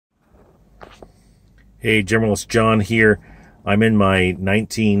Hey, Generalist John here. I'm in my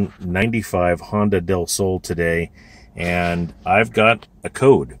 1995 Honda Del Sol today, and I've got a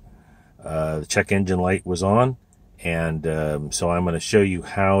code. The check engine light was on, and so I'm going to show you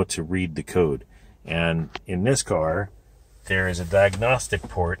how to read the code. And in this car, there is a diagnostic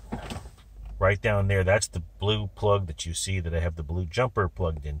port right down there. That's the blue plug that you see that I have the blue jumper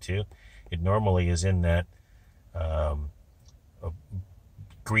plugged into. It normally is in that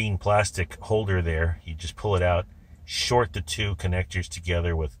green plastic holder there. You just pull it out, short the two connectors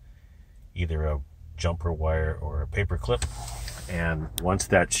together with either a jumper wire or a paper clip, and once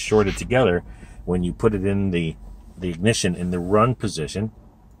that's shorted together, when you put it in the ignition in the run position,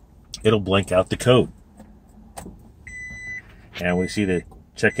 it'll blink out the code. And we see the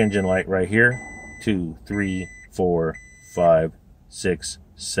check engine light right here. 2, 3, 4, 5, 6,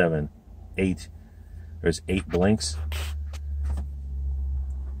 7, 8. There's 8 blinks.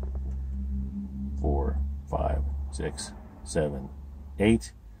 4, 5, 6, 7,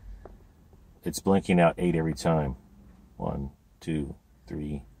 8. It's blinking out 8 every time. 1, 2,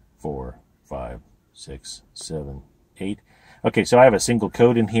 3, 4, 5, 6, 7, 8. Okay, so I have a single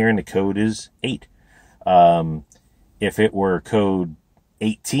code in here, and the code is 8. If it were code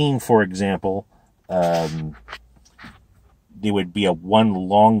 18, for example, there would be a 1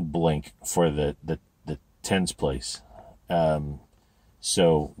 long blink for the tens place.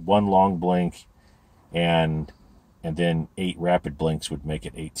 So 1 long blink, and then 8 rapid blinks would make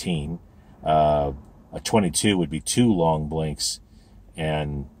it 18. A 22 would be 2 long blinks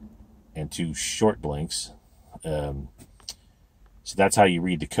and 2 short blinks. So that's how you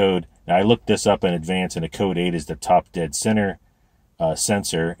read the code. Now, I looked this up in advance, and the code 8 is the top dead center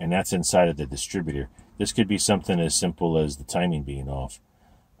sensor, and that's inside of the distributor. This could be something as simple as the timing being off,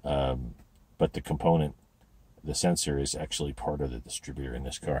 but the component, the sensor, is actually part of the distributor in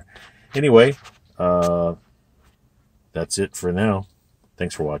this car. Anyway, that's it for now.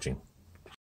 Thanks for watching.